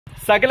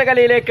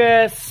സകലകലയിലേക്ക്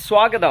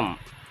സ്വാഗതം.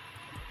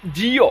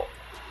 ജിയോ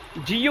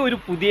ഒരു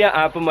പുതിയ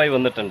ആപ്പുമായി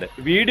വന്നിട്ടുണ്ട്.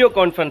 വീഡിയോ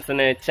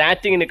കോൺഫറൻസിന്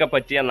ചാറ്റിങ്ങിനൊക്കെ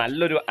പറ്റിയ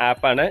നല്ലൊരു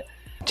ആപ്പാണ്.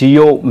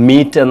 ജിയോ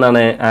മീറ്റ്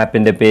എന്നാണ്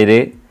ആപ്പിന്റെ പേര്.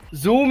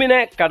 സൂമിനെ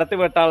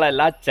കടത്തിവെട്ടാനുള്ള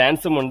എല്ലാ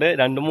ചാൻസും ഉണ്ട്.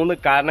 2-3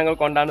 കാരണങ്ങൾ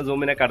കൊണ്ടാണ്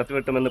സൂമിനെ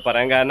കടത്തിവെട്ടുമെന്ന്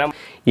പറയാൻ കാരണം,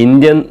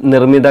 ഇന്ത്യൻ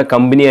നിർമ്മിത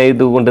കമ്പനി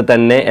ആയതുകൊണ്ട്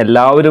തന്നെ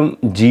എല്ലാവരും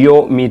ജിയോ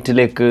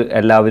മീറ്റിലേക്ക്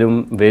എല്ലാവരും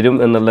വരും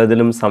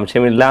എന്നുള്ളതിലും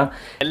സംശയമില്ല.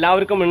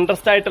 എല്ലാവർക്കും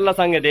ഇൻട്രസ്റ്റ് ആയിട്ടുള്ള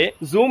സംഗതി,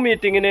 സൂം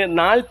മീറ്റിങ്ങിന്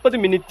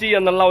 40 മിനിറ്റ്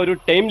എന്നുള്ള ഒരു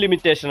ടൈം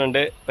ലിമിറ്റേഷൻ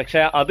ഉണ്ട്.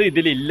 പക്ഷെ അത്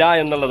ഇതിലില്ല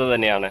എന്നുള്ളത്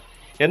തന്നെയാണ്.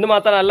 എന്ന്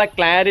മാത്രമല്ല,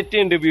 ക്ലാരിറ്റി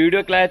ഉണ്ട്, വീഡിയോ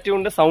ക്ലാരിറ്റി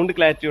ഉണ്ട്, സൗണ്ട്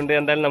ക്ലാരിറ്റി ഉണ്ട്.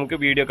 എന്തായാലും നമുക്ക്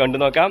വീഡിയോ കണ്ടു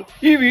നോക്കാം.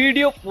 ഈ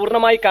വീഡിയോ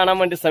പൂർണ്ണമായി കാണാൻ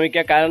വേണ്ടി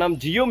ശ്രമിക്കുക. കാരണം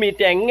ജിയോ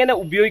മീറ്റ് എങ്ങനെ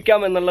ഉപയോഗിക്കാം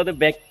എന്നുള്ളത്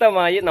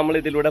വ്യക്തമായി നമ്മൾ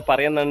ഇതിലൂടെ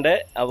പറയുന്നുണ്ട്.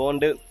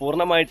 അതുകൊണ്ട്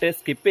പൂർണ്ണമായിട്ട്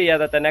സ്കിപ്പ്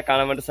ചെയ്യാതെ തന്നെ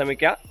കാണാൻ വേണ്ടി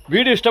ശ്രമിക്കുക.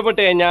 വീഡിയോ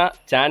ഇഷ്ടപ്പെട്ടു കഴിഞ്ഞാൽ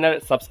ചാനൽ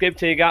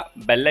സബ്സ്ക്രൈബ് ചെയ്യുക,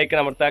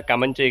 ബെല്ലൈക്കൺ അമർത്തുക,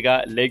 കമന്റ്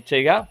ചെയ്യുക, ലൈക്ക്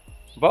ചെയ്യുക.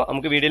 അപ്പോൾ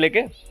നമുക്ക്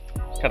വീഡിയോയിലേക്ക്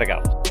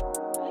കിടക്കാം.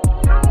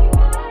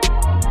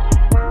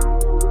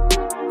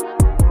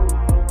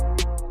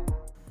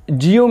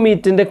 ജിയോ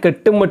മീറ്റിൻ്റെ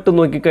കെട്ടും മട്ടും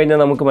നോക്കിക്കഴിഞ്ഞാൽ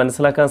നമുക്ക്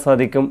മനസ്സിലാക്കാൻ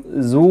സാധിക്കും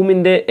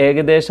സൂമിൻ്റെ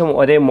ഏകദേശം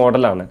ഒരേ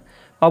മോഡലാണ്.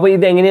 അപ്പോൾ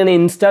ഇതെങ്ങനെയാണ്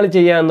ഇൻസ്റ്റാൾ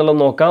ചെയ്യുക എന്നുള്ളത്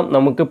നോക്കാം.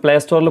 നമുക്ക് പ്ലേ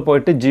സ്റ്റോറിൽ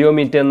പോയിട്ട് ജിയോ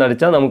മീറ്റ്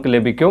എന്നടിച്ചാൽ നമുക്ക്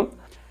ലഭിക്കും.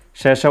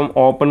 ശേഷം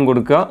ഓപ്പൺ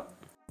കൊടുക്കുക.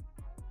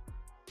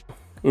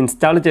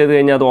 ഇൻസ്റ്റാൾ ചെയ്ത്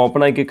കഴിഞ്ഞാൽ അത്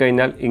ഓപ്പൺ ആക്കി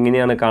കഴിഞ്ഞാൽ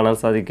ഇങ്ങനെയാണ് കാണാൻ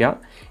സാധിക്കുക.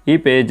 ഈ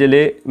പേജിൽ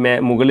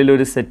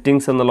മുകളിലൊരു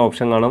സെറ്റിങ്സ് എന്നുള്ള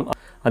ഓപ്ഷൻ കാണും.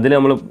 അതിൽ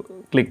നമ്മൾ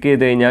ക്ലിക്ക്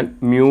ചെയ്ത് കഴിഞ്ഞാൽ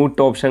മ്യൂട്ട്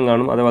ഓപ്ഷൻ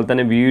കാണും. അതുപോലെ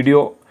തന്നെ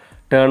വീഡിയോ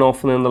ടേൺ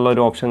ഓഫ് എന്നുള്ള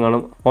ഒരു ഓപ്ഷൻ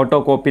കാണും. ഓട്ടോ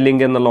കോപ്പി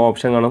ലിങ്ക് എന്നുള്ള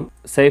ഓപ്ഷൻ കാണും.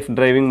 സേഫ്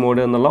ഡ്രൈവിംഗ് മോഡ്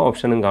എന്നുള്ള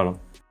ഓപ്ഷനും കാണും.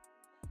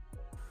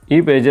 ഈ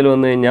പേജിൽ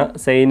വന്നു കഴിഞ്ഞാൽ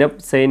സൈൻ അപ്പ്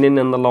സൈൻ ഇൻ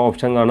എന്നുള്ള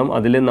ഓപ്ഷൻ കാണും.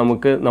 അതിൽ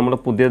നമ്മൾ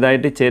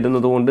പുതിയതായിട്ട്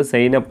ചേരുന്നത് കൊണ്ട്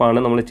സൈൻ അപ്പ് ആണ്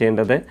നമ്മൾ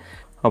ചെയ്യേണ്ടത്.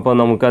 അപ്പോൾ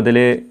നമുക്കതിൽ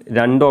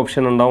 2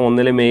 ഓപ്ഷൻ ഉണ്ടാവും.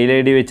 ഒന്നിൽ മെയിൽ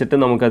ID വെച്ചിട്ട്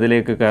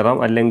നമുക്കതിലേക്ക്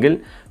കയറാം, അല്ലെങ്കിൽ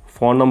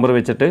ഫോൺ നമ്പർ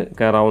വെച്ചിട്ട്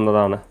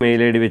കയറാവുന്നതാണ്.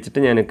 മെയിൽ ID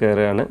വെച്ചിട്ട് ഞാൻ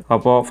കയറുകയാണ്.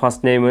 അപ്പോൾ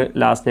ഫസ്റ്റ് നെയിം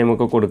ലാസ്റ്റ് നെയിം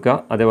ഒക്കെ കൊടുക്കുക.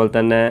 അതേപോലെ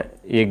തന്നെ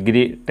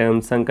agree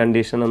terms and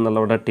condition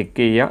എന്നുള്ളവിടെ tick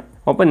ചെയ്യുക.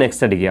 അപ്പോൾ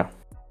നെക്സ്റ്റ് അടിക്കുക.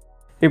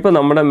 ഇപ്പോൾ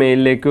നമ്മുടെ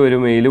മെയിലിലേക്ക് ഒരു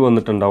മെയിൽ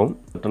വന്നിട്ടുണ്ടാവും.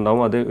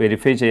 അത്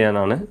വെരിഫൈ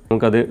ചെയ്യാനാണ്.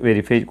 നമുക്കത്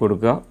വെരിഫൈ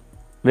കൊടുക്കുക.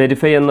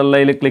 വെരിഫൈ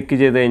എന്നുള്ളതിൽ ക്ലിക്ക്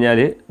ചെയ്ത് കഴിഞ്ഞാൽ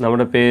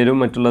നമ്മുടെ പേരും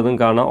മറ്റുള്ളതും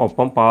കാണാം.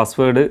 ഒപ്പം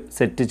പാസ്വേഡ്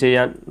സെറ്റ്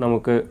ചെയ്യാൻ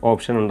നമുക്ക്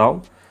ഓപ്ഷൻ ഉണ്ടാവും.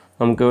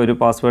 നമുക്ക് ഒരു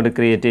പാസ്വേഡ്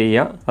ക്രിയേറ്റ്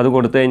ചെയ്യുക. അത്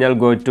കൊടുത്തു കഴിഞ്ഞാൽ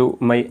ഗോ ടു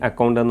മൈ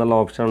അക്കൗണ്ട് എന്നുള്ള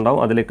ഓപ്ഷൻ ഉണ്ടാവും.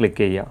 അതിൽ ക്ലിക്ക്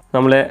ചെയ്യുക.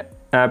 നമ്മളെ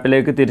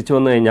ആപ്പിലേക്ക് തിരിച്ചു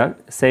വന്നു കഴിഞ്ഞാൽ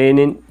സൈൻ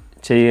ഇൻ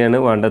ചെയ്യാണ്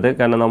വേണ്ടത്.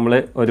 കാരണം നമ്മൾ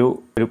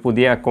ഒരു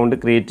പുതിയ അക്കൗണ്ട്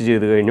ക്രിയേറ്റ്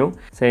ചെയ്ത് കഴിഞ്ഞു.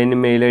 സൈൻ ഇൻ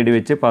മെയിൽ ID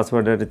വെച്ച്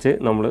പാസ്വേഡ് അടിച്ച്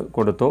നമ്മൾ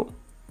കൊടുത്തു.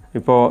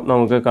 ഇപ്പോൾ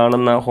നമുക്ക്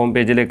കാണുന്ന ഹോം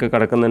പേജിലേക്ക്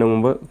കടക്കുന്നതിന്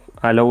മുമ്പ്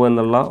അലോ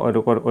എന്നുള്ള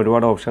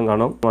ഒരുപാട് ഓപ്ഷൻ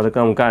കാണും. അതൊക്കെ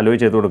നമുക്ക് അലോ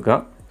ചെയ്ത് കൊടുക്കുക.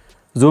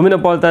 സൂമിനെ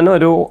പോലെ തന്നെ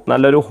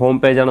നല്ലൊരു ഹോം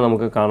പേജാണ്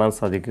നമുക്ക് കാണാൻ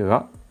സാധിക്കുക.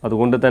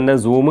 അതുകൊണ്ട് തന്നെ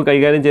സൂം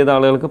കൈകാര്യം ചെയ്ത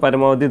ആളുകൾക്ക്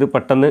പരമാവധി ഇത്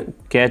പെട്ടെന്ന്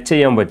ക്യാച്ച്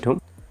ചെയ്യാൻ പറ്റും.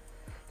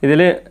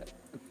 ഇതിൽ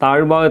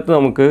താഴ്ഭാഗത്ത്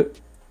നമുക്ക്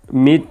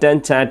മീറ്റ്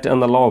ആൻഡ് ചാറ്റ്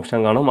എന്നുള്ള ഓപ്ഷൻ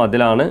കാണും.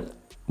 അതിലാണ്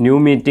ന്യൂ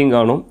മീറ്റിംഗ്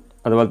കാണും.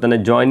 അതുപോലെ തന്നെ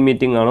ജോയിൻ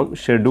മീറ്റിംഗ് കാണും,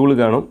 ഷെഡ്യൂൾ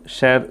കാണും,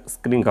 ഷെയർ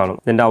സ്ക്രീൻ കാണും.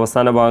 ഇതിൻ്റെ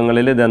അവസാന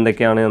ഭാഗങ്ങളിൽ ഇത്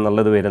എന്തൊക്കെയാണ്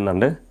എന്നുള്ളത്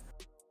വരുന്നുണ്ട്.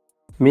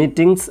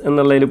 മീറ്റിംഗ്സ്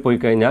എന്നുള്ളതിൽ പോയി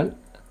കഴിഞ്ഞാൽ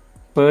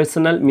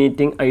പേഴ്സണൽ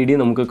മീറ്റിംഗ് ID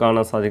നമുക്ക്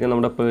കാണാൻ സാധിക്കും.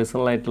 നമ്മുടെ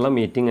പേഴ്സണലായിട്ടുള്ള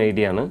മീറ്റിംഗ് ID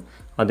ആണ്.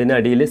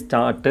 അതിനടിയിൽ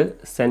സ്റ്റാർട്ട്,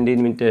 സെൻഡ്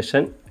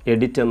ഇൻവിറ്റേഷൻ,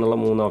 എഡിറ്റ് എന്നുള്ള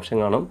 3 ഓപ്ഷൻ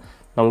കാണും.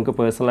 നമുക്ക്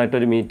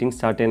പേഴ്സണലായിട്ടൊരു മീറ്റിംഗ്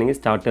സ്റ്റാർട്ട് ചെയ്യണമെങ്കിൽ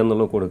സ്റ്റാർട്ട്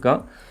എന്നുള്ളത് കൊടുക്കുക.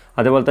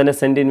 അതേപോലെ തന്നെ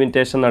സെൻഡ്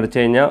ഇൻവിറ്റേഷൻ അടിച്ചു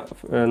കഴിഞ്ഞാൽ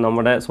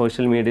നമ്മുടെ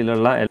സോഷ്യൽ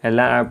മീഡിയയിലുള്ള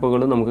എല്ലാ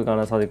ആപ്പുകളും നമുക്ക്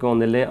കാണാൻ സാധിക്കും.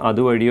 ഒന്നില്ലേ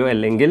അതുവഴിയോ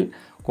അല്ലെങ്കിൽ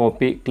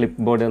കോപ്പി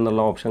ക്ലിപ്പ് ബോർഡ്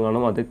എന്നുള്ള ഓപ്ഷൻ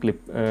കാണും. അത്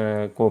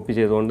കോപ്പി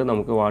ചെയ്തുകൊണ്ട്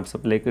നമുക്ക്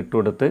വാട്സപ്പിലേക്ക്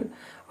ഇട്ടുകൊടുത്ത്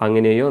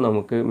അങ്ങനെയോ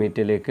നമുക്ക്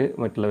മീറ്റിലേക്ക്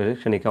മറ്റുള്ളവരെ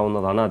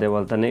ക്ഷണിക്കാവുന്നതാണ്.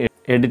 അതേപോലെ തന്നെ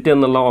എഡിറ്റ്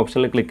എന്നുള്ള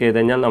ഓപ്ഷനിൽ ക്ലിക്ക് ചെയ്ത്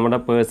കഴിഞ്ഞാൽ നമ്മുടെ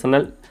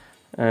പേഴ്സണൽ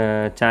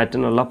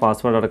ചാറ്റിനുള്ള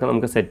പാസ്വേഡ് അടക്കം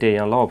നമുക്ക് സെറ്റ്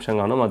ചെയ്യാനുള്ള ഓപ്ഷൻ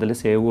കാണും. അതിൽ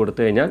സേവ്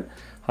കൊടുത്തു കഴിഞ്ഞാൽ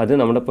അത്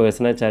നമ്മുടെ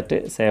പേഴ്സണൽ ചാറ്റ്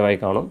സേവായി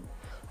കാണും.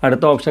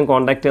 അടുത്ത ഓപ്ഷൻ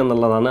കോൺടാക്റ്റ്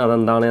എന്നുള്ളതാണ്.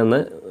 അതെന്താണ് എന്ന്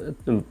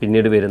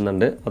പിന്നീട്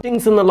വരുന്നുണ്ട്.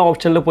 സെറ്റിംഗ്സ് എന്നുള്ള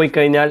ഓപ്ഷനിൽ പോയി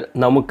കഴിഞ്ഞാൽ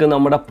നമുക്ക്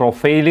നമ്മുടെ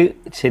പ്രൊഫൈല്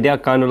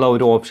ശരിയാക്കാനുള്ള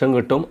ഒരു ഓപ്ഷൻ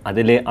കിട്ടും.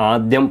 അതിൽ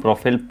ആദ്യം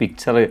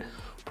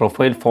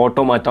പ്രൊഫൈൽ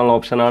ഫോട്ടോ മാറ്റാനുള്ള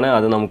ഓപ്ഷനാണ്.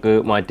 അത് നമുക്ക്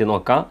മാറ്റി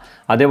നോക്കാം.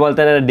 അതേപോലെ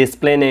തന്നെ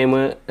ഡിസ്പ്ലേ നെയിം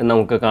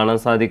നമുക്ക് കാണാൻ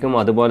സാധിക്കും.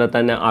 അതുപോലെ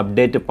തന്നെ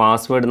അപ്ഡേറ്റ്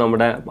പാസ്വേഡ്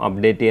നമ്മുടെ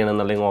അപ്ഡേറ്റ് ചെയ്യണം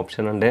എന്നുള്ള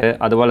ഓപ്ഷൻ ഉണ്ട്.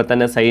 അതുപോലെ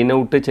തന്നെ സൈൻ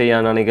ഔട്ട്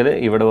ചെയ്യാനാണെങ്കിൽ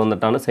ഇവിടെ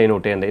വന്നിട്ടാണ് സൈൻ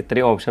ഔട്ട് ചെയ്യേണ്ടത്.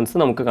 ഇത്രയും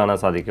ഓപ്ഷൻസ് നമുക്ക് കാണാൻ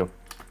സാധിക്കും.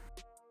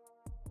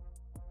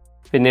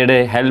 പിന്നീട്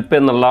ഹെൽപ്പ്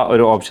എന്നുള്ള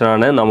ഒരു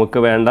ഓപ്ഷനാണ്. നമുക്ക്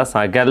വേണ്ട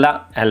സകല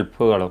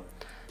ഹെൽപ്പുകളും,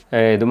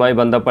 ഇതുമായി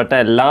ബന്ധപ്പെട്ട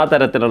എല്ലാ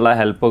തരത്തിലുള്ള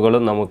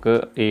ഹെൽപ്പുകളും നമുക്ക്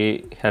ഈ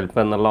ഹെൽപ്പ്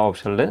എന്നുള്ള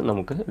ഓപ്ഷനിൽ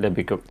നമുക്ക്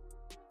ലഭിക്കും.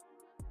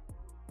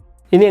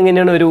 ഇനി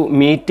എങ്ങനെയാണ് ഒരു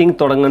മീറ്റിംഗ്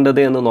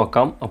തുടങ്ങേണ്ടത് എന്ന്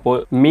നോക്കാം. അപ്പോൾ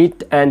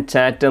മീറ്റ് ആൻഡ്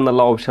ചാറ്റ്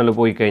എന്നുള്ള ഓപ്ഷനിൽ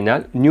പോയി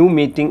കഴിഞ്ഞാൽ ന്യൂ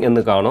മീറ്റിംഗ്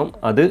എന്ന് കാണും.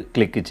 അത്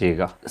ക്ലിക്ക്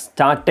ചെയ്യുക.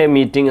 സ്റ്റാർട്ട് എ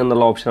മീറ്റിംഗ്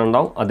എന്നുള്ള ഓപ്ഷൻ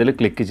ഉണ്ടാവും. അതിൽ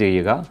ക്ലിക്ക്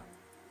ചെയ്യുക.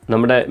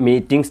 നമ്മുടെ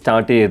മീറ്റിംഗ്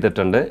സ്റ്റാർട്ട്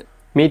ചെയ്തിട്ടുണ്ട്.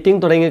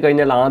 മീറ്റിംഗ് തുടങ്ങി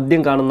കഴിഞ്ഞാൽ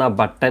ആദ്യം കാണുന്ന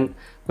ബട്ടൺ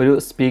ഒരു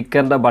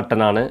സ്പീക്കറിൻ്റെ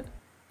ബട്ടണാണ്.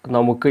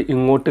 നമുക്ക്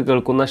ഇങ്ങോട്ട്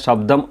കേൾക്കുന്ന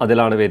ശബ്ദം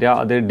അതിലാണ് വരിക.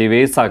 അത്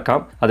ഡിവൈസ് ആക്കാം.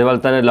 അതേപോലെ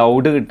തന്നെ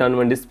ലൗഡ് കിട്ടാൻ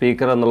വേണ്ടി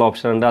സ്പീക്കർ എന്നുള്ള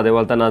ഓപ്ഷൻ ഉണ്ട്.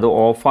 അതേപോലെ തന്നെ അത്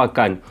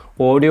ഓഫാക്കാൻ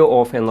ഓഡിയോ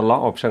ഓഫ് എന്നുള്ള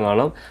ഓപ്ഷൻ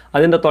കാണും.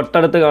 അതിൻ്റെ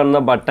തൊട്ടടുത്ത്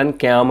കാണുന്ന ബട്ടൺ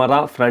ക്യാമറ,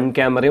 ഫ്രണ്ട്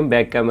ക്യാമറയും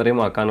ബാക്ക്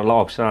ക്യാമറയും ആക്കാനുള്ള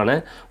ഓപ്ഷനാണ്.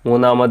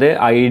 മൂന്നാമത്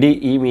ID,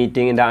 ഈ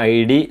മീറ്റിങ്ങിൻ്റെ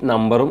ID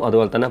നമ്പറും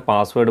അതുപോലെ തന്നെ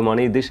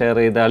പാസ്വേഡുമാണ്. ഇത് ഷെയർ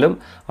ചെയ്താലും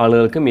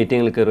ആളുകൾക്ക്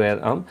മീറ്റിങ്ങിൽ കയറി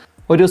വരാം.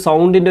 ഒരു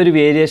സൗണ്ടിൻ്റെ ഒരു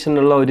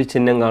വേരിയേഷനുള്ള ഒരു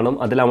ചിഹ്നം കാണും.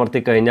 അതിൽ അമർത്തി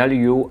കഴിഞ്ഞാൽ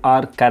you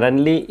are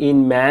currently in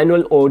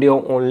manual audio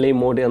only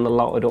mode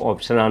എന്നുള്ള ഒരു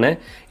ഓപ്ഷനാണ്.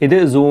 ഇത്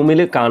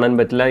സൂമിൽ കാണാൻ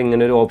പറ്റില്ല.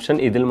 ഇങ്ങനൊരു ഓപ്ഷൻ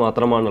ഇതിൽ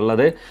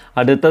മാത്രമാണുള്ളത്.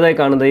 അടുത്തതായി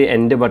കാണുന്നത്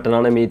എൻഡ്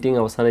ബട്ടണാണ്.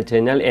 മീറ്റിംഗ് അവസാനിച്ച്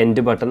കഴിഞ്ഞാൽ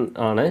എൻഡ് ബട്ടൺ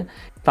ആണ്.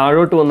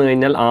 താഴോട്ട് വന്നു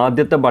കഴിഞ്ഞാൽ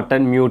ആദ്യത്തെ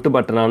ബട്ടൺ മ്യൂട്ട്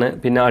ബട്ടണാണ്.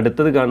 പിന്നെ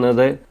അടുത്തത്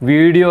കാണുന്നത്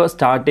വീഡിയോ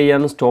സ്റ്റാർട്ട്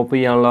ചെയ്യാനും സ്റ്റോപ്പ്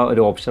ചെയ്യാനുള്ള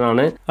ഒരു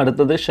ഓപ്ഷനാണ്.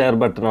 അടുത്തത് ഷെയർ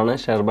ബട്ടണാണ്.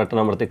 ഷെയർ ബട്ടൺ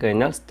അമർത്തി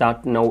കഴിഞ്ഞാൽ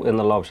സ്റ്റാർട്ട് നൗ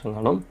എന്നുള്ള ഓപ്ഷൻ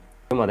കാണും.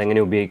 അതെങ്ങനെ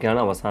ഉപയോഗിക്കുകയാണ്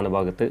അവസാന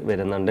ഭാഗത്ത്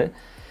വരുന്നുണ്ട്.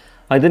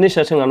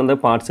 അതിനുശേഷം കാണുന്നത്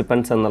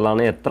പാർട്ടിസിപ്പൻസ്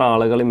എന്നുള്ളതാണ്. എത്ര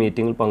ആളുകൾ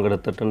മീറ്റിങ്ങിൽ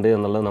പങ്കെടുത്തിട്ടുണ്ട്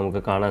എന്നുള്ളത്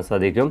നമുക്ക് കാണാൻ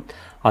സാധിക്കും.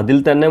 അതിൽ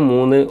തന്നെ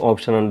 3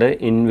 ഓപ്ഷൻ ഉണ്ട്.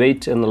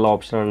 ഇൻവൈറ്റ് എന്നുള്ള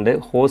ഓപ്ഷൻ ഉണ്ട്.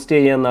 ഹോസ്റ്റ്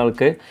ചെയ്യുന്ന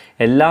ആൾക്ക്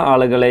എല്ലാ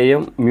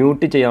ആളുകളെയും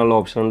മ്യൂട്ട് ചെയ്യാനുള്ള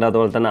ഓപ്ഷൻ ഉണ്ട്.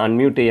 അതുപോലെ തന്നെ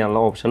അൺമ്യൂട്ട്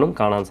ചെയ്യാനുള്ള ഓപ്ഷനും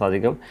കാണാൻ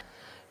സാധിക്കും.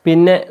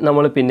 പിന്നെ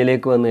നമ്മൾ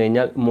പിന്നിലേക്ക് വന്നു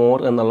കഴിഞ്ഞാൽ മോർ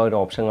എന്നുള്ള ഒരു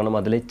ഓപ്ഷൻ കാണും.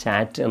 അതിൽ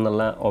ചാറ്റ്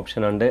എന്നുള്ള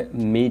ഓപ്ഷൻ ഉണ്ട്.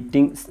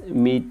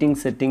 മീറ്റിംഗ്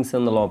സെറ്റിങ്സ്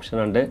എന്നുള്ള ഓപ്ഷൻ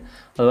ഉണ്ട്.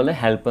 അതുപോലെ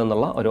ഹെൽപ്പ്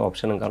എന്നുള്ള ഒരു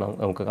ഓപ്ഷനും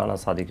നമുക്ക് കാണാൻ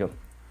സാധിക്കും.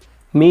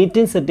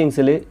 മീറ്റിംഗ്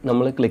സെറ്റിങ്സിൽ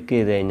നമ്മൾ ക്ലിക്ക്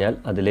ചെയ്ത് കഴിഞ്ഞാൽ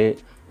അതിൽ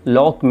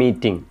ലോക്ക്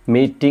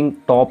മീറ്റിംഗ്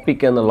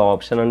ടോപ്പിക് എന്നുള്ള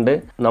ഓപ്ഷൻ ഉണ്ട്.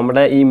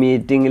 നമ്മുടെ ഈ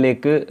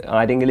മീറ്റിങ്ങിലേക്ക്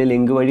ആരെങ്കിലും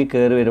ലിങ്ക് വഴി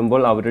കയറി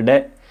വരുമ്പോൾ അവരുടെ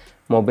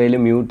മൊബൈൽ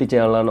മ്യൂട്ട്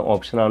ചെയ്യാനുള്ള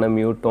ഓപ്ഷനാണ്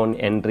മ്യൂട്ട് ഓൺ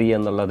എൻട്രി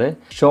എന്നുള്ളത്.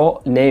 Show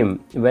name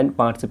when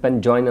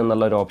participant join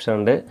എന്നുള്ള ഒരു ഓപ്ഷൻ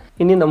ഉണ്ട്.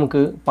 ഇനി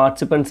നമുക്ക്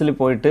പാർട്ടിസിപ്പൻസിൽ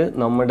പോയിട്ട്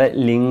നമ്മുടെ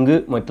ലിങ്ക്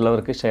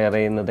മറ്റുള്ളവർക്ക് ഷെയർ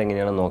ചെയ്യുന്നത്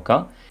എങ്ങനെയാണെന്ന്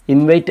നോക്കാം.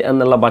 ഇൻവൈറ്റ്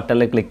എന്നുള്ള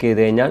ബട്ടണിൽ ക്ലിക്ക്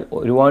ചെയ്ത് കഴിഞ്ഞാൽ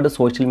ഒരുപാട്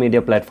സോഷ്യൽ മീഡിയ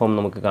പ്ലാറ്റ്ഫോം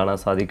നമുക്ക് കാണാൻ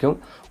സാധിക്കും.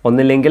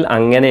 ഒന്നില്ലെങ്കിൽ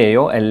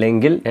അങ്ങനെയോ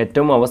അല്ലെങ്കിൽ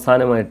ഏറ്റവും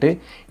അവസാനമായിട്ട്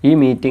ഈ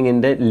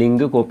മീറ്റിങ്ങിൻ്റെ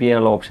ലിങ്ക് കോപ്പി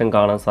ചെയ്യാനുള്ള ഓപ്ഷൻ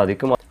കാണാൻ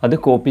സാധിക്കും. അത്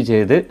കോപ്പി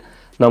ചെയ്ത്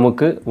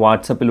നമുക്ക്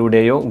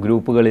വാട്സപ്പിലൂടെയോ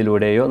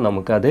ഗ്രൂപ്പുകളിലൂടെയോ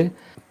നമുക്കത്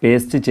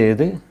പേസ്റ്റ്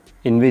ചെയ്ത്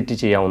ഇൻവൈറ്റ്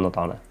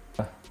ചെയ്യാവുന്നതാണ്.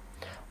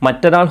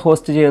 മറ്റൊരാൾ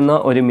ഹോസ്റ്റ് ചെയ്യുന്ന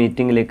ഒരു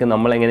മീറ്റിങ്ങിലേക്ക്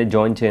നമ്മൾ എങ്ങനെ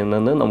ജോയിൻ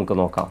ചെയ്യുന്നതെന്ന് നമുക്ക്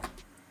നോക്കാം.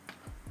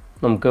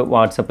 നമുക്ക്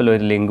വാട്സപ്പിൽ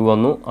ഒരു ലിങ്ക്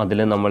വന്നു. അതിൽ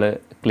നമ്മൾ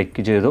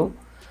ക്ലിക്ക് ചെയ്തു.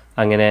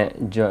 അങ്ങനെ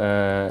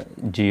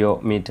ജിയോ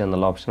മീറ്റ്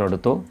എന്നുള്ള ഓപ്ഷൻ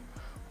എടുത്തു.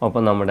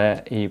 അപ്പോൾ നമ്മുടെ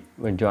ഈ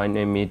ജോയിൻ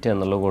മീറ്റ്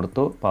എന്നുള്ളത്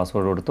കൊടുത്തു,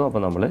 പാസ്വേഡ് കൊടുത്തു.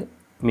 അപ്പോൾ നമ്മൾ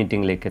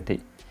മീറ്റിങ്ങിലേക്ക് എത്തി.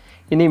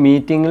 ഇനി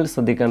മീറ്റിങ്ങിൽ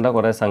ശ്രദ്ധിക്കേണ്ട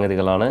കുറേ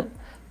സംഗതികളാണ്.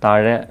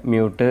 താഴെ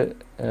മ്യൂട്ട്,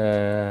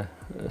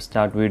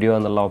 സ്റ്റാർട്ട് വീഡിയോ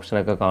എന്നുള്ള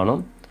ഓപ്ഷനൊക്കെ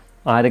കാണും.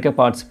 ആരൊക്കെ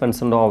പാർട്ടിസിപ്പൻസ്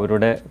ഉണ്ടോ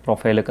അവരുടെ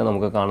പ്രൊഫൈലൊക്കെ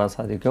നമുക്ക് കാണാൻ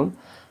സാധിക്കും.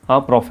 ആ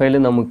പ്രൊഫൈൽ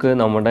നമുക്ക്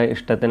നമ്മുടെ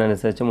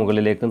ഇഷ്ടത്തിനനുസരിച്ച്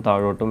മുകളിലേക്കും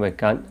താഴോട്ടും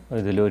വെക്കാൻ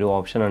ഇതിലൊരു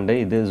ഓപ്ഷൻ ഉണ്ട്.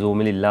 ഇത്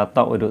സൂമിൽ ഇല്ലാത്ത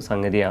ഒരു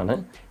സംഗതിയാണ്.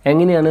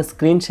 എങ്ങനെയാണ്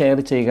സ്ക്രീൻ ഷെയർ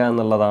ചെയ്യുക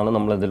എന്നുള്ളതാണ്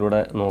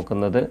നമ്മളിതിലൂടെ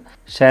നോക്കുന്നത്.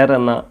 ഷെയർ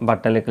എന്ന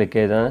ബട്ടണിൽ ക്ലിക്ക്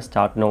ചെയ്താൽ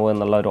സ്റ്റാർട്ട് നോ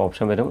എന്നുള്ള ഒരു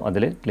ഓപ്ഷൻ വരും.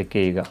 അതിൽ ക്ലിക്ക്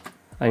ചെയ്യുക.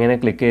 അങ്ങനെ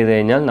ക്ലിക്ക് ചെയ്ത്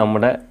കഴിഞ്ഞാൽ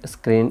നമ്മുടെ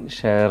സ്ക്രീൻ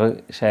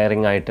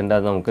ഷെയറിംഗ് ആയിട്ടുണ്ട്.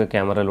 അത് നമുക്ക്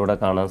ക്യാമറയിലൂടെ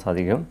കാണാൻ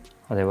സാധിക്കും.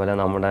 അതേപോലെ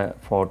നമ്മുടെ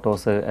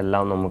ഫോട്ടോസ്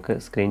എല്ലാം നമുക്ക്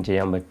സ്ക്രീൻ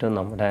ചെയ്യാൻ പറ്റും.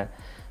 നമ്മുടെ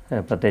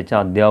പ്രത്യേകിച്ച്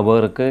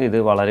അധ്യാപകർക്ക് ഇത്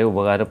വളരെ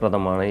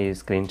ഉപകാരപ്രദമാണ്. ഈ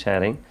സ്ക്രീൻ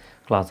ഷെയറിങ്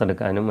ക്ലാസ്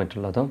എടുക്കാനും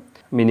മറ്റുള്ളതും.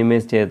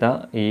 മിനിമൈസ് ചെയ്ത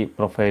ഈ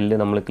പ്രൊഫൈലിൽ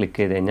നമ്മൾ ക്ലിക്ക്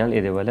ചെയ്ത് കഴിഞ്ഞാൽ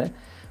ഇതേപോലെ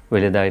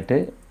വലുതായിട്ട്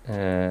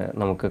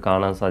നമുക്ക്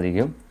കാണാൻ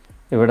സാധിക്കും.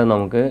 ഇവിടെ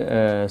നമുക്ക്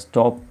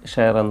സ്റ്റോപ്പ്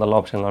ഷെയർ എന്നുള്ള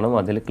ഓപ്ഷൻ കാണും.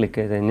 അതിൽ ക്ലിക്ക്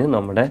ചെയ്ത് കഴിഞ്ഞ്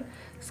നമ്മുടെ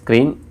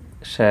സ്ക്രീൻ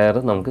ഷെയർ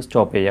നമുക്ക്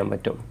സ്റ്റോപ്പ് ചെയ്യാൻ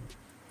പറ്റും.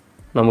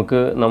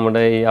 നമുക്ക്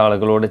നമ്മുടെ ഈ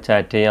ആളുകളോട്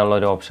ചാറ്റ് ചെയ്യാനുള്ള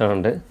ഒരു ഓപ്ഷൻ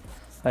ഉണ്ട്.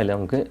 അതിൽ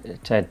നമുക്ക്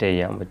ചാറ്റ്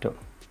ചെയ്യാൻ പറ്റും.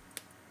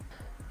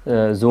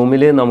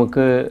 സൂമിൽ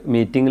നമുക്ക്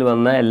മീറ്റിങ്ങിൽ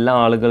വന്ന എല്ലാ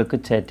ആളുകൾക്ക്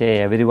ചാറ്റ്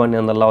ചെയ്യാം. എവരിവൺ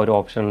എന്നുള്ള ഒരു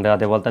ഓപ്ഷൻ ഉണ്ട്.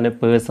 അതേപോലെ തന്നെ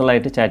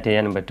പേഴ്സണലായിട്ട് ചാറ്റ്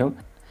ചെയ്യാനും പറ്റും.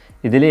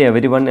 ഇതിൽ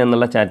എവരിവൺ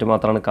എന്നുള്ള ചാറ്റ്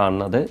മാത്രമാണ്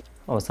കാണുന്നത്.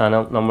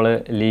 അവസാനം നമ്മൾ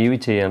ലീവ്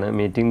ചെയ്യാണ്,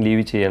 മീറ്റിംഗ്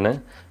ലീവ് ചെയ്യാണ്.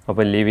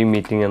 അപ്പോൾ ലീവിങ്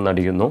മീറ്റിംഗ്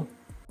എന്നടിക്കുന്നു.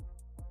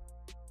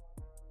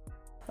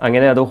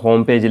 അങ്ങനെ അത്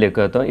ഹോം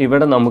പേജിലേക്ക് എത്തും.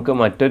 ഇവിടെ നമുക്ക്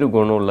മറ്റൊരു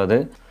ഗുണമുള്ളത്,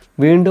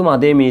 വീണ്ടും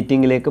അതേ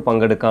മീറ്റിങ്ങിലേക്ക്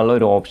പങ്കെടുക്കാനുള്ള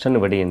ഒരു ഓപ്ഷൻ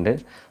ഇവിടെയുണ്ട്.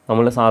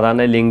 നമ്മൾ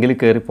സാധാരണ ലിങ്കിൽ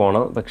കയറി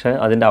പോകണം. പക്ഷേ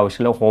അതിൻ്റെ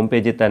ആവശ്യമില്ല. ഹോം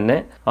പേജിൽ തന്നെ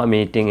ആ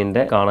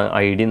മീറ്റിങ്ങിൻ്റെ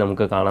ID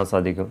നമുക്ക് കാണാൻ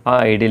സാധിക്കും. ആ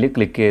IDയിൽ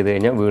ക്ലിക്ക് ചെയ്ത്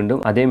കഴിഞ്ഞാൽ വീണ്ടും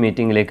അതേ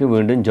മീറ്റിങ്ങിലേക്ക്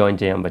വീണ്ടും ജോയിൻ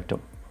ചെയ്യാൻ പറ്റും.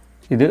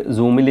 ഇത്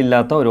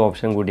സൂമിലില്ലാത്ത ഒരു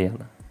ഓപ്ഷൻ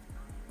കൂടിയാണ്.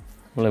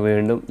 നമ്മൾ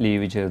വീണ്ടും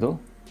ലീവ് ചെയ്തു.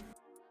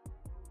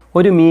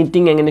 ഒരു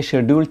മീറ്റിംഗ് എങ്ങനെ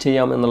ഷെഡ്യൂൾ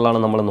ചെയ്യാം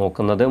എന്നുള്ളതാണ് നമ്മൾ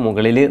നോക്കുന്നത്.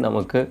 മുകളിൽ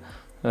നമുക്ക്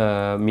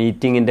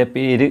മീറ്റിങ്ങിൻ്റെ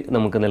പേര്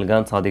നമുക്ക്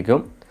നൽകാൻ സാധിക്കും.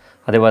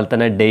 അതേപോലെ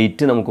തന്നെ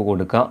ഡേറ്റ് നമുക്ക്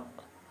കൊടുക്കാം.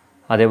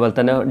 അതേപോലെ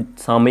തന്നെ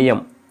സമയം,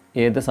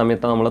 ഏത്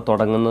സമയത്താണ് നമ്മൾ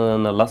തുടങ്ങുന്നത്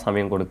എന്നുള്ള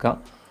സമയം കൊടുക്കുക.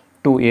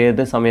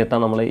 ഏത്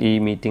സമയത്താണ് നമ്മൾ ഈ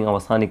മീറ്റിംഗ്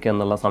അവസാനിക്കുക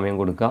എന്നുള്ള സമയം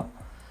കൊടുക്കുക.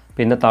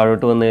 പിന്നെ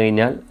താഴോട്ട് വന്നു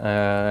കഴിഞ്ഞാൽ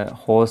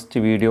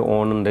ഹോസ്റ്റ് വീഡിയോ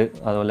ഓൺ ഉണ്ട്.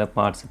 അതുപോലെ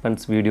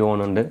പാർട്ടിസിപ്പൻസ് വീഡിയോ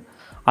ഓൺ ഉണ്ട്.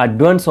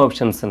 അഡ്വാൻസ്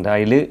ഓപ്ഷൻസ് ഉണ്ട്.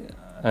 അതിൽ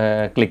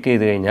ക്ലിക്ക്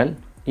ചെയ്ത് കഴിഞ്ഞാൽ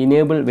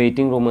ഇനേബിൾ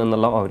വെയിറ്റിംഗ് റൂം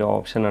എന്നുള്ള ഒരു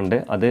ഓപ്ഷൻ ഉണ്ട്.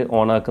 അത്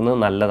ഓണാക്കുന്നത്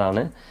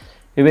നല്ലതാണ്.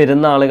 ഈ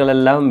വരുന്ന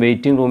ആളുകളെല്ലാം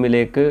വെയിറ്റിംഗ്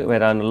റൂമിലേക്ക്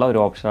വരാനുള്ള ഒരു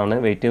ഓപ്ഷനാണ്.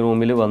 വെയിറ്റിംഗ്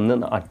റൂമിൽ വന്ന്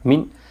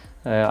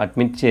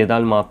അഡ്മിറ്റ്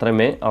ചെയ്താൽ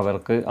മാത്രമേ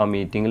അവർക്ക് ആ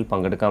മീറ്റിങ്ങിൽ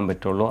പങ്കെടുക്കാൻ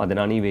പറ്റുള്ളൂ.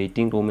 അതിനാണ് ഈ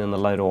വെയിറ്റിംഗ് റൂം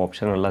എന്നുള്ള ഒരു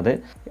ഓപ്ഷൻ ഉള്ളത്.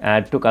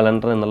 ആഡ് ടു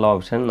കലണ്ടർ എന്നുള്ള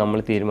ഓപ്ഷൻ നമ്മൾ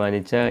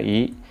തീരുമാനിച്ച ഈ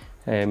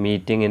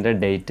മീറ്റിങ്ങിൻ്റെ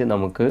ഡേറ്റ്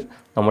നമുക്ക്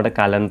നമ്മുടെ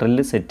കലണ്ടറിൽ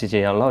സെറ്റ്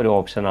ചെയ്യാനുള്ള ഒരു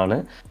ഓപ്ഷനാണ്.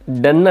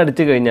 ഡൺ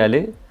അടിച്ചു കഴിഞ്ഞാൽ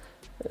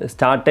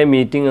സ്റ്റാർട്ട് എ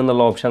മീറ്റിംഗ്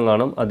എന്നുള്ള ഓപ്ഷൻ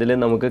കാണും. അതിൽ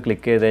നമുക്ക്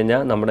ക്ലിക്ക് ചെയ്ത്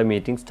കഴിഞ്ഞാൽ നമ്മുടെ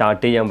മീറ്റിംഗ്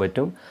സ്റ്റാർട്ട് ചെയ്യാൻ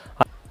പറ്റും.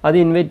 അത്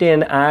ഇൻവൈറ്റ്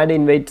ചെയ്യാൻ ആഡ്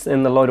ഇൻവൈറ്റ്സ്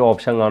എന്നുള്ള ഒരു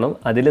ഓപ്ഷൻ കാണും.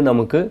 അതിൽ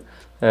നമുക്ക്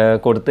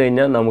കൊടുത്തു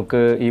കഴിഞ്ഞാൽ നമുക്ക്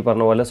ഈ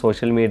പറഞ്ഞ പോലെ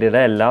സോഷ്യൽ മീഡിയയുടെ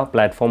എല്ലാ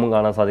പ്ലാറ്റ്ഫോമും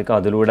കാണാൻ സാധിക്കും.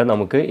 അതിലൂടെ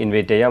നമുക്ക്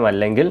ഇൻവൈറ്റ് ചെയ്യാം.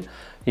 അല്ലെങ്കിൽ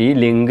ഈ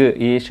ലിങ്ക്,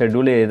 ഈ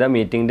ഷെഡ്യൂൾ ചെയ്ത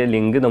മീറ്റിങ്ങിൻ്റെ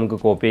ലിങ്ക് നമുക്ക്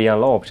കോപ്പി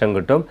ചെയ്യാനുള്ള ഓപ്ഷൻ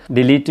കിട്ടും.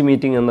 ഡിലീറ്റ്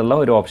മീറ്റിംഗ് എന്നുള്ള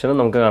ഒരു ഓപ്ഷനും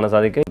നമുക്ക് കാണാൻ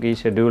സാധിക്കും. ഈ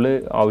ഷെഡ്യൂൾ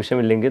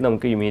ആവശ്യമില്ലെങ്കിൽ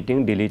നമുക്ക് ഈ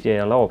മീറ്റിംഗ് ഡിലീറ്റ്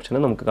ചെയ്യാനുള്ള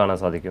ഓപ്ഷനും നമുക്ക് കാണാൻ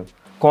സാധിക്കും.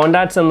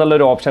 കോൺടാക്ട്സ്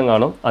എന്നുള്ളൊരു ഓപ്ഷൻ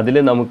കാണും. അതിൽ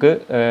നമുക്ക്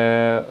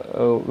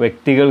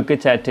വ്യക്തികൾക്ക്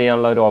ചാറ്റ്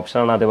ചെയ്യാനുള്ള ഒരു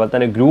ഓപ്ഷനാണ്. അതേപോലെ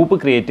തന്നെ ഗ്രൂപ്പ്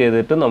ക്രിയേറ്റ്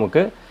ചെയ്തിട്ട്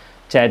നമുക്ക്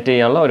ചാറ്റ്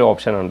ചെയ്യാനുള്ള ഒരു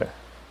ഓപ്ഷനുണ്ട്.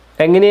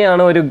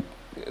 എങ്ങനെയാണ് ഒരു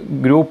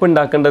ഗ്രൂപ്പ്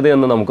ഉണ്ടാക്കേണ്ടത്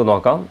എന്ന് നമുക്ക്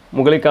നോക്കാം.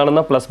 മുകളിൽ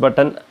കാണുന്ന പ്ലസ്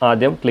ബട്ടൺ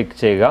ആദ്യം ക്ലിക്ക്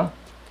ചെയ്യുക.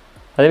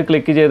 അതിൽ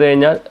ക്ലിക്ക് ചെയ്ത്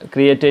കഴിഞ്ഞാൽ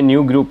ക്രിയേറ്റ് എ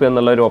ന്യൂ ഗ്രൂപ്പ്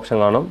എന്നുള്ള ഒരു ഓപ്ഷൻ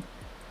കാണും.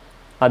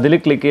 അതിൽ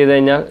ക്ലിക്ക് ചെയ്ത്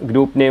കഴിഞ്ഞാൽ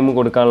ഗ്രൂപ്പ് നെയിം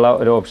കൊടുക്കാനുള്ള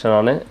ഒരു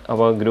ഓപ്ഷനാണ്.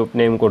 അപ്പോൾ ഗ്രൂപ്പ്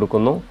നെയിം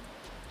കൊടുക്കുന്നു.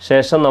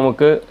 ശേഷം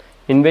നമുക്ക്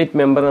ഇൻവൈറ്റ്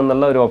മെമ്പർ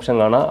എന്നുള്ള ഒരു ഓപ്ഷൻ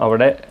കാണാം.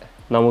 അവിടെ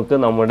നമുക്ക്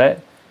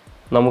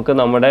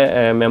നമ്മുടെ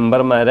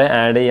മെമ്പർമാരെ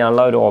ആഡ്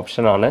ചെയ്യാനുള്ള ഒരു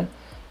ഓപ്ഷനാണ്.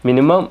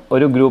 മിനിമം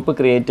ഒരു ഗ്രൂപ്പ്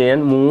ക്രിയേറ്റ് ചെയ്യാൻ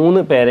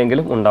 3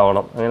 പേരെങ്കിലും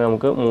ഉണ്ടാവണം. അങ്ങനെ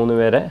നമുക്ക് 3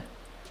 പേരെ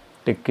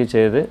ടിക്ക്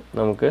ചെയ്ത്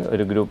നമുക്ക്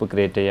ഒരു ഗ്രൂപ്പ്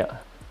ക്രിയേറ്റ് ചെയ്യാം.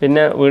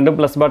 പിന്നെ വീണ്ടും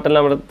പ്ലസ് ബട്ടണിൽ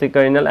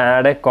അമർത്തിക്കഴിഞ്ഞാൽ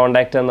ആഡ് എ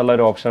കോൺടാക്റ്റ് എന്നുള്ള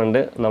ഒരു ഓപ്ഷൻ ഉണ്ട്.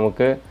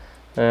 നമുക്ക്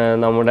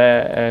നമ്മുടെ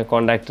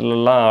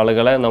കോൺടാക്റ്റിലുള്ള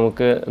ആളുകളെ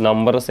നമുക്ക്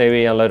നമ്പർ സേവ്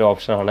ചെയ്യാനുള്ള ഒരു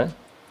ഓപ്ഷനാണ്.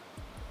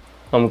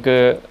 നമുക്ക്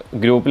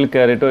ഗ്രൂപ്പിൽ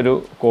കയറിയിട്ട് ഒരു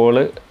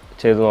കോള്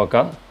ചെയ്ത്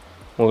നോക്കാം.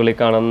 മുകളിൽ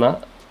കാണുന്ന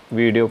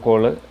വീഡിയോ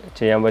കോള്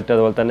ചെയ്യാൻ പറ്റും.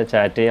 അതുപോലെ തന്നെ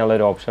ചാറ്റ് ചെയ്യാനുള്ള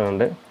ഒരു ഓപ്ഷൻ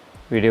ഉണ്ട്.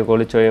 വീഡിയോ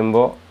കോൾ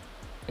ചെയ്യുമ്പോൾ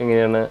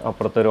ഇങ്ങനെയാണ്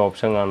അപ്പുറത്തൊരു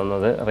ഓപ്ഷൻ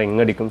കാണുന്നത്. റിങ്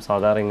അടിക്കും,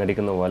 സാധാ റിങ്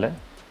അടിക്കുന്ന പോലെ.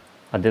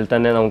 അതിൽ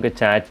തന്നെ നമുക്ക്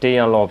ചാറ്റ്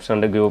ചെയ്യാനുള്ള ഓപ്ഷൻ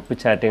ഉണ്ട്. ഗ്രൂപ്പ്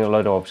ചാറ്റിംഗ് ഉള്ള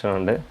ഒരു ഓപ്ഷൻ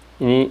ഉണ്ട്.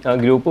 ഇനി ആ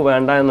ഗ്രൂപ്പ്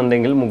വേണ്ട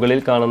എന്നുണ്ടെങ്കിൽ മുകളിൽ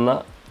കാണുന്ന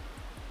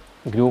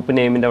ഗ്രൂപ്പ്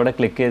നെയിമിൻ്റെ അവിടെ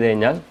ക്ലിക്ക് ചെയ്ത്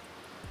കഴിഞ്ഞാൽ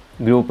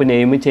ഗ്രൂപ്പ്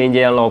നെയിം ചേഞ്ച്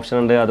ചെയ്യാനുള്ള ഓപ്ഷൻ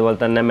ഉണ്ട്. അതുപോലെ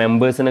തന്നെ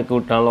മെമ്പേഴ്സിനെ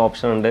കൂട്ടാനുള്ള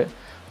ഓപ്ഷൻ ഉണ്ട്.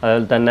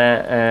 അതുപോലെ തന്നെ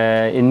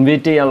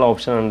ഇൻവൈറ്റ് ചെയ്യാനുള്ള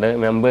ഓപ്ഷൻ ഉണ്ട്.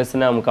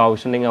 മെമ്പേഴ്സിനെ നമുക്ക്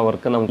ആവശ്യമുണ്ടെങ്കിൽ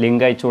അവർക്ക് നമുക്ക്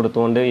ലിങ്ക് അയച്ചു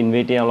കൊടുത്തുകൊണ്ട്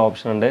ഇൻവൈറ്റ് ചെയ്യാനുള്ള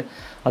ഓപ്ഷൻ ഉണ്ട്.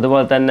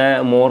 അതുപോലെ തന്നെ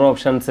മോർ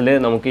ഓപ്ഷൻസിൽ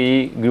നമുക്ക് ഈ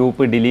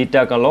ഗ്രൂപ്പ് ഡിലീറ്റ്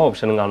ആക്കാനുള്ള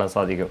ഓപ്ഷനും കാണാൻ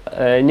സാധിക്കും.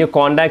 ഇനി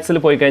കോൺടാക്ട്സിൽ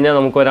പോയി കഴിഞ്ഞാൽ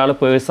നമുക്ക് ഒരാൾ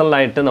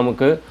പേഴ്സണലായിട്ട്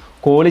നമുക്ക്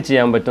കോൾ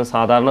ചെയ്യാൻ പറ്റും.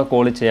 സാധാരണ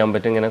കോൾ ചെയ്യാൻ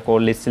പറ്റും. ഇങ്ങനെ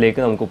കോൾ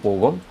ലിസ്റ്റിലേക്ക് നമുക്ക്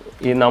പോകും.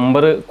 ഈ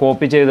നമ്പർ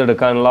കോപ്പി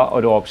ചെയ്തെടുക്കാനുള്ള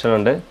ഒരു ഓപ്ഷൻ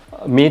ഉണ്ട്.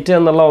 മീറ്റ്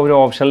എന്നുള്ള ഒരു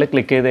ഓപ്ഷനിൽ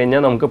ക്ലിക്ക് ചെയ്ത്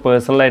കഴിഞ്ഞാൽ നമുക്ക്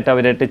പേഴ്സണലായിട്ട്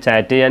അവരായിട്ട്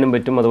ചാറ്റ് ചെയ്യാനും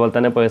പറ്റും. അതുപോലെ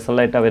തന്നെ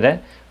പേഴ്സണലായിട്ട് അവരെ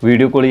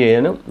വീഡിയോ കോൾ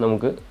ചെയ്യാനും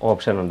നമുക്ക്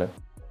ഓപ്ഷൻ ഉണ്ട്.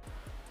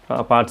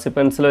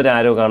 പാർട്ടിസിപ്പൻസിൽ ഒരു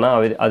ആരോ കാണാം.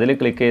 അതിൽ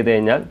ക്ലിക്ക് ചെയ്ത്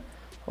കഴിഞ്ഞാൽ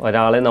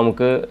ഒരാളെ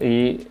നമുക്ക് ഈ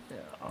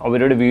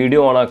അവരുടെ വീഡിയോ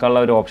ഓൺ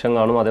ആക്കാനുള്ള ഒരു ഓപ്ഷൻ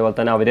കാണും. അതേപോലെ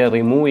തന്നെ അവരെ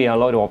റിമൂവ്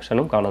ചെയ്യാനുള്ള ഒരു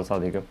ഓപ്ഷനും കാണാൻ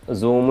സാധിക്കും.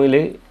 സൂമിൽ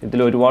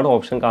ഇതിൽ ഒരുപാട്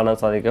ഓപ്ഷൻ കാണാൻ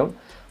സാധിക്കും.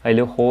 അതിൽ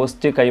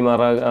ഹോസ്റ്റ്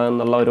കൈമാറുക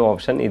എന്നുള്ള ഒരു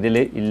ഓപ്ഷൻ ഇതിൽ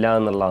ഇല്ല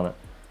എന്നുള്ളതാണ്.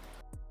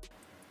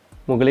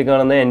 മുകളിൽ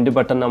കാണുന്ന എൻഡ്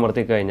ബട്ടൺ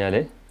അമർത്തി കഴിഞ്ഞാൽ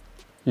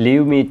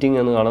ലീവ് മീറ്റിംഗ്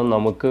എന്ന് കാണും.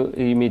 നമുക്ക്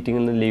ഈ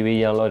മീറ്റിങ്ങിൽ നിന്ന് ലീവ്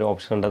ചെയ്യാനുള്ള ഒരു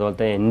ഓപ്ഷൻ ഉണ്ട്. അതുപോലെ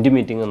തന്നെ എൻഡ്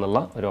മീറ്റിംഗ് എന്നുള്ള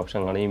ഒരു ഓപ്ഷൻ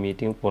കാണും. ഈ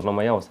മീറ്റിംഗ്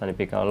പൂർണ്ണമായി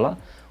അവസാനിപ്പിക്കാനുള്ള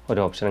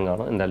ഒരു ഓപ്ഷനും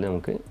കാണും. എന്തായാലും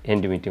നമുക്ക്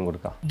എൻഡ് മീറ്റിംഗ്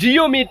കൊടുക്കാം.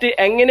 ജിയോ മീറ്റ്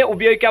എങ്ങനെ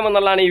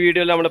ഉപയോഗിക്കാമെന്നുള്ളതാണ് ഈ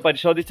വീഡിയോയിൽ നമ്മൾ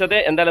പരിശോധിച്ചത്.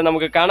 എന്തായാലും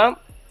നമുക്ക് കാണാം.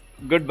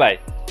 Good bye.